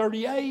Acts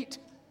 2:38.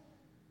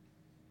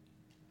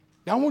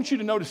 Now I want you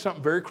to notice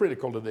something very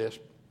critical to this,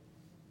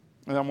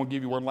 and I'm going to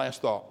give you one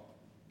last thought.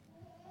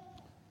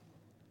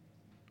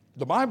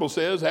 The Bible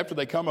says after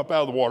they come up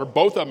out of the water,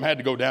 both of them had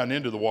to go down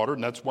into the water,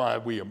 and that's why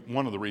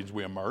one of the reasons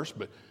we immerse,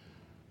 but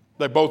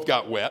they both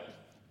got wet.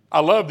 I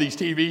love these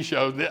TV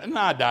shows, and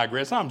I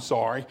digress, I'm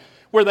sorry,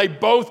 where they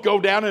both go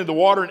down into the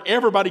water and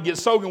everybody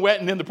gets soaking wet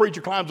and then the preacher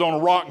climbs on a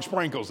rock and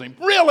sprinkles him.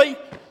 Really?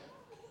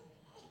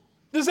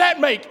 Does that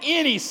make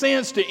any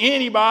sense to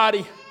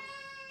anybody?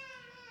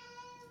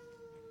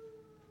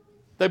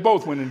 They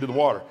both went into the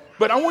water.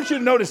 But I want you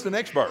to notice the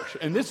next verse,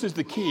 and this is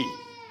the key.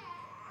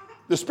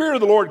 The Spirit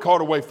of the Lord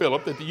called away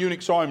Philip, that the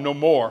eunuch saw him no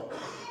more,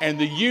 and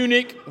the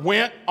eunuch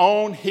went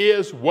on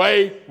his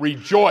way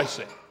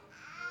rejoicing.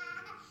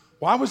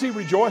 Why was he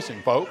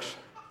rejoicing, folks?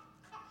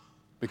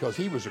 Because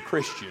he was a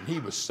Christian. He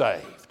was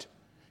saved.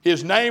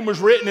 His name was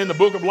written in the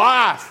book of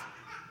life.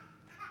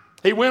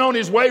 He went on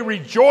his way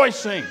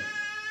rejoicing.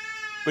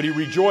 But he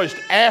rejoiced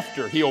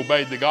after he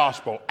obeyed the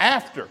gospel,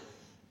 after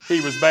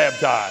he was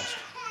baptized.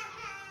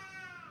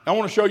 I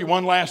want to show you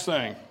one last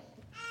thing.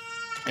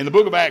 In the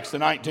book of Acts, the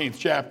 19th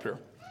chapter.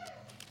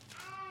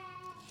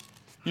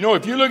 You know,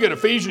 if you look at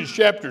Ephesians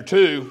chapter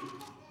 2,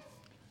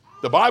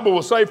 the Bible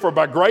will say, for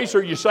by grace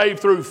are you saved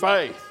through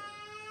faith.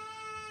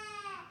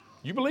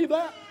 You believe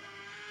that?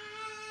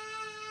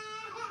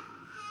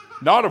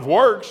 Not of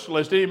works,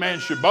 lest any man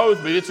should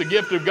boast, but it's a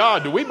gift of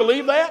God. Do we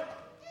believe that?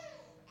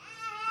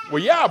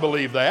 Well, yeah, I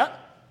believe that.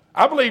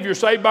 I believe you're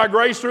saved by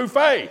grace through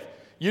faith.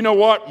 You know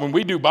what? When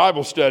we do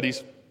Bible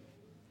studies,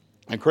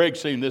 and Craig's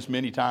seen this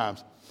many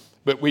times,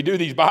 but we do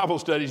these Bible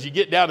studies, you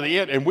get down to the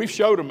end, and we've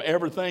showed them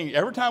everything.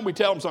 Every time we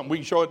tell them something, we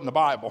can show it in the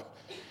Bible.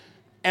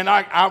 And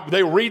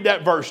they read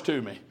that verse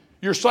to me.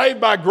 You're saved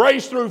by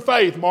grace through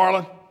faith,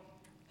 Marlon.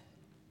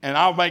 And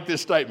I'll make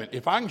this statement.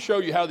 If I can show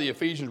you how the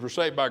Ephesians were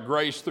saved by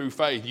grace through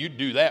faith, you'd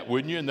do that,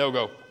 wouldn't you? And they'll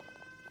go,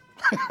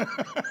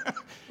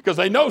 because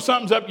they know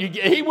something's up.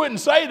 He wouldn't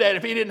say that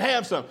if he didn't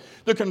have something.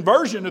 The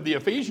conversion of the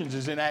Ephesians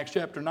is in Acts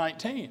chapter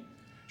 19,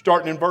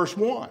 starting in verse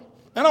 1.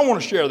 And I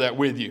want to share that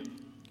with you.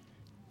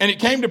 And it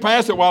came to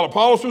pass that while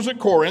Apollos was at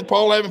Corinth,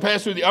 Paul, having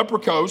passed through the upper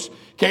coast,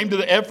 came to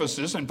the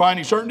Ephesus, and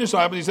finding certain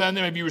disciples, he said to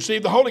them, have you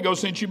received the Holy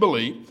Ghost since you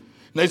believe? And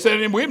they said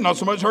to him, we have not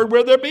so much heard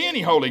whether there be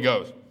any Holy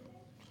Ghost.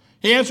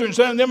 He answered and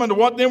said unto them, unto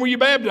what then were you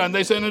baptized? And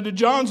they said, unto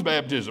John's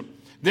baptism.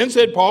 Then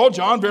said Paul,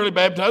 John verily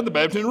baptized the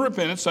baptism of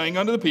repentance, saying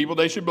unto the people,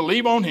 they should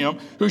believe on him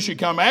who should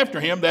come after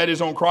him, that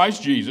is on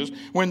Christ Jesus.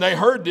 When they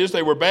heard this,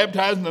 they were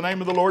baptized in the name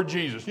of the Lord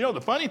Jesus. You know,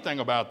 the funny thing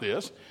about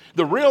this,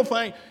 the real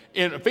thing,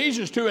 in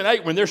Ephesians 2 and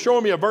 8, when they're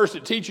showing me a verse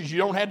that teaches you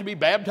don't have to be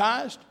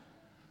baptized,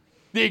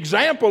 the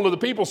example of the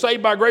people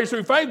saved by grace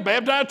through faith,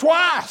 baptized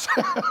twice.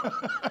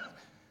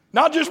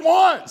 Not just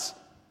once.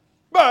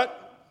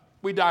 But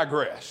we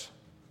digress.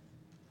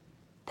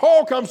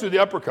 Paul comes to the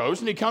upper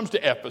coast and he comes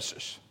to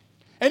Ephesus.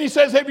 And he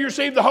says, have you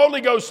received the Holy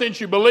Ghost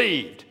since you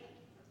believed?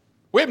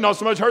 We have not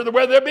so much heard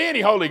whether there be any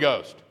Holy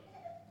Ghost.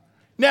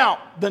 Now,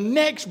 the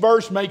next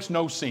verse makes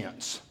no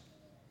sense.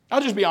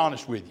 I'll just be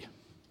honest with you.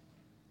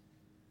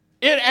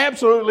 It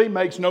absolutely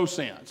makes no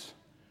sense.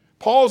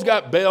 Paul's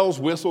got bells,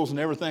 whistles, and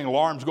everything,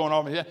 alarms going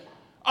off.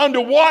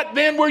 Unto what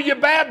then were you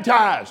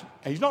baptized?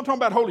 And he's not talking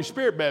about Holy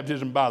Spirit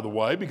baptism, by the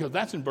way, because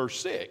that's in verse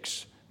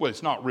 6. Well,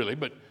 it's not really,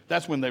 but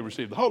that's when they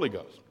received the Holy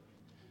Ghost.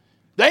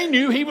 They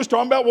knew he was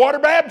talking about water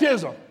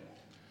baptism.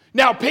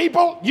 Now,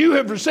 people, you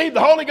have received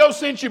the Holy Ghost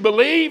since you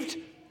believed.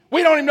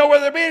 We don't even know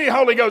whether there be any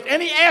Holy Ghost.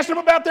 And he asked them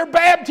about their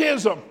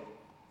baptism.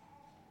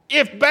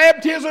 If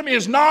baptism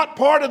is not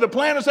part of the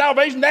plan of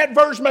salvation, that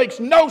verse makes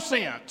no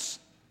sense.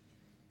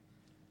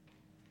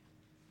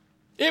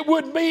 It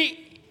would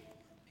be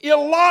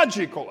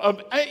illogical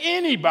of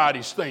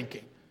anybody's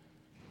thinking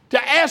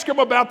to ask them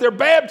about their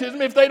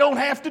baptism if they don't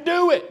have to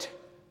do it.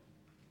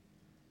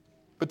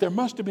 But there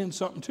must have been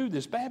something to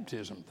this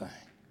baptism thing.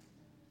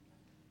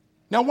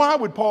 Now, why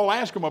would Paul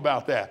ask them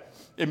about that?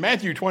 In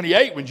Matthew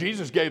 28, when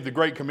Jesus gave the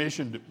Great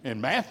Commission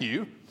in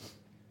Matthew,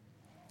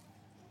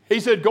 he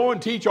said, go and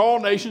teach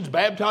all nations,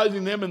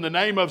 baptizing them in the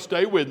name of,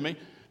 stay with me,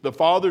 the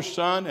Father,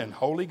 Son, and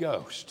Holy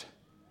Ghost.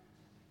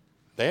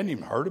 They hadn't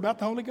even heard about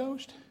the Holy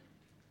Ghost.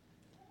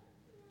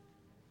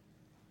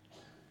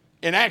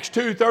 In Acts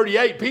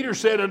 2:38, Peter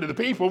said unto the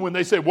people, when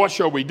they said, what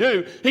shall we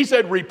do? He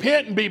said,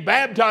 repent and be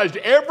baptized,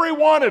 every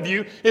one of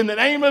you, in the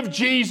name of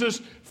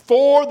Jesus,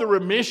 for the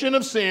remission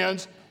of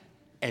sins,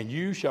 and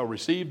you shall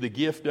receive the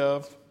gift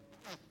of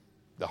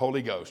the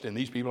Holy Ghost. And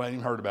these people hadn't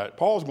even heard about it.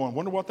 Paul's going,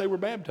 wonder what they were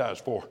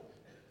baptized for.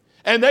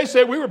 And they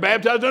said, we were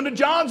baptized under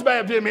John's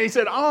baptism. And he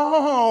said,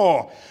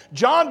 oh,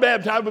 John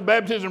baptized with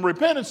baptism of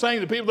repentance, saying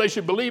to the people they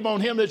should believe on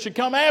him that should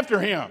come after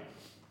him.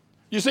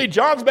 You see,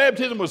 John's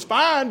baptism was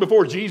fine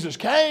before Jesus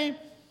came.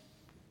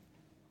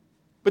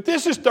 But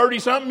this is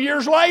 30-something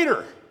years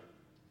later.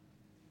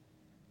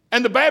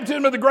 And the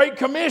baptism of the Great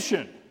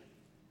Commission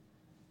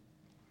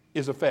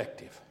is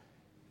effective.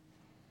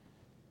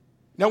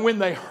 Now, when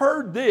they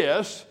heard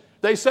this,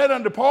 they said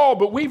unto Paul,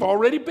 but we've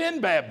already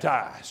been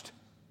baptized.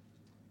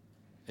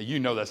 Now, you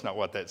know that's not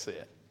what that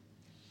said.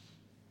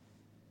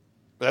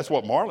 But that's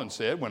what Marlon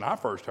said when I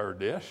first heard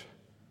this.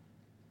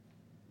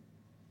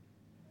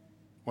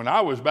 When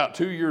I was about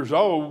 2 years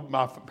old,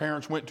 my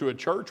parents went to a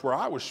church where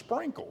I was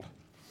sprinkled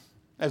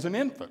as an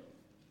infant.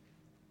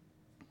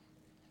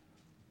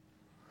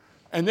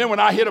 And then when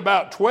I hit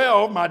about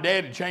 12, my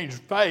dad had changed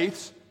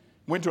faiths,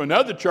 went to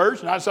another church,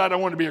 and I decided I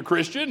wanted to be a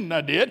Christian, and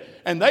I did.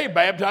 And they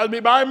baptized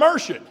me by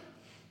immersion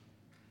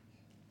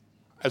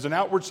as an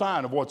outward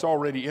sign of what's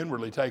already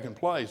inwardly taken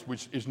place,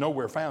 which is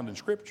nowhere found in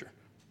Scripture.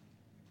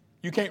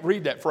 You can't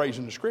read that phrase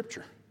in the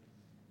Scripture.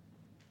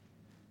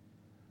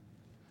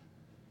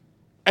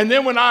 And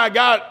then when I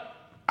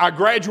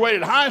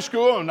graduated high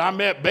school and I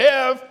met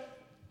Bev,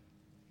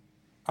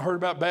 I heard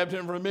about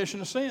baptism for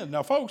remission of sins.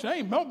 Now, folks,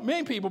 ain't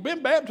many people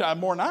been baptized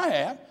more than I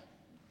have.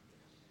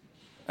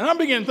 And I'm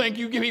beginning to think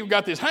you people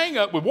got this hang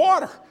up with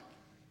water.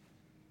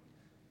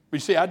 But you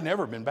see, I'd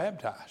never been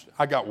baptized.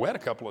 I got wet a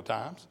couple of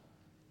times.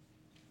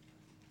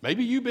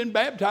 Maybe you've been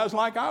baptized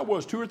like I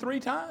was 2 or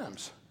 3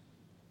 times.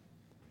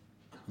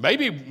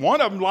 Maybe one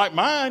of them, like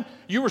mine,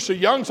 you were so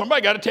young,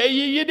 somebody got to tell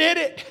you you did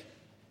it.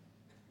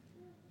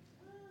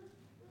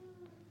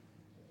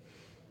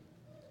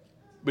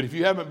 But if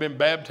you haven't been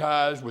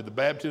baptized with the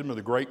baptism of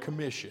the Great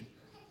Commission,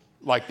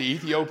 like the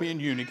Ethiopian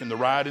eunuch and the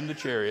ride in the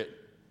chariot,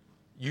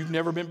 you've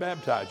never been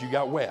baptized. You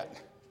got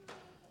wet.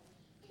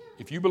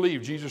 If you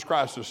believe Jesus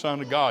Christ is the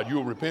Son of God, you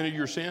will repent of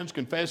your sins,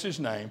 confess his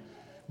name,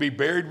 be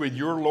buried with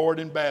your Lord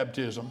in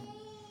baptism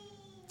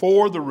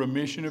for the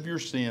remission of your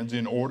sins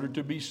in order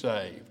to be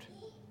saved.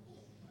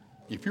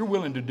 If you're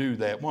willing to do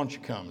that, why don't you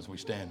come as we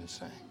stand and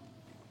sing?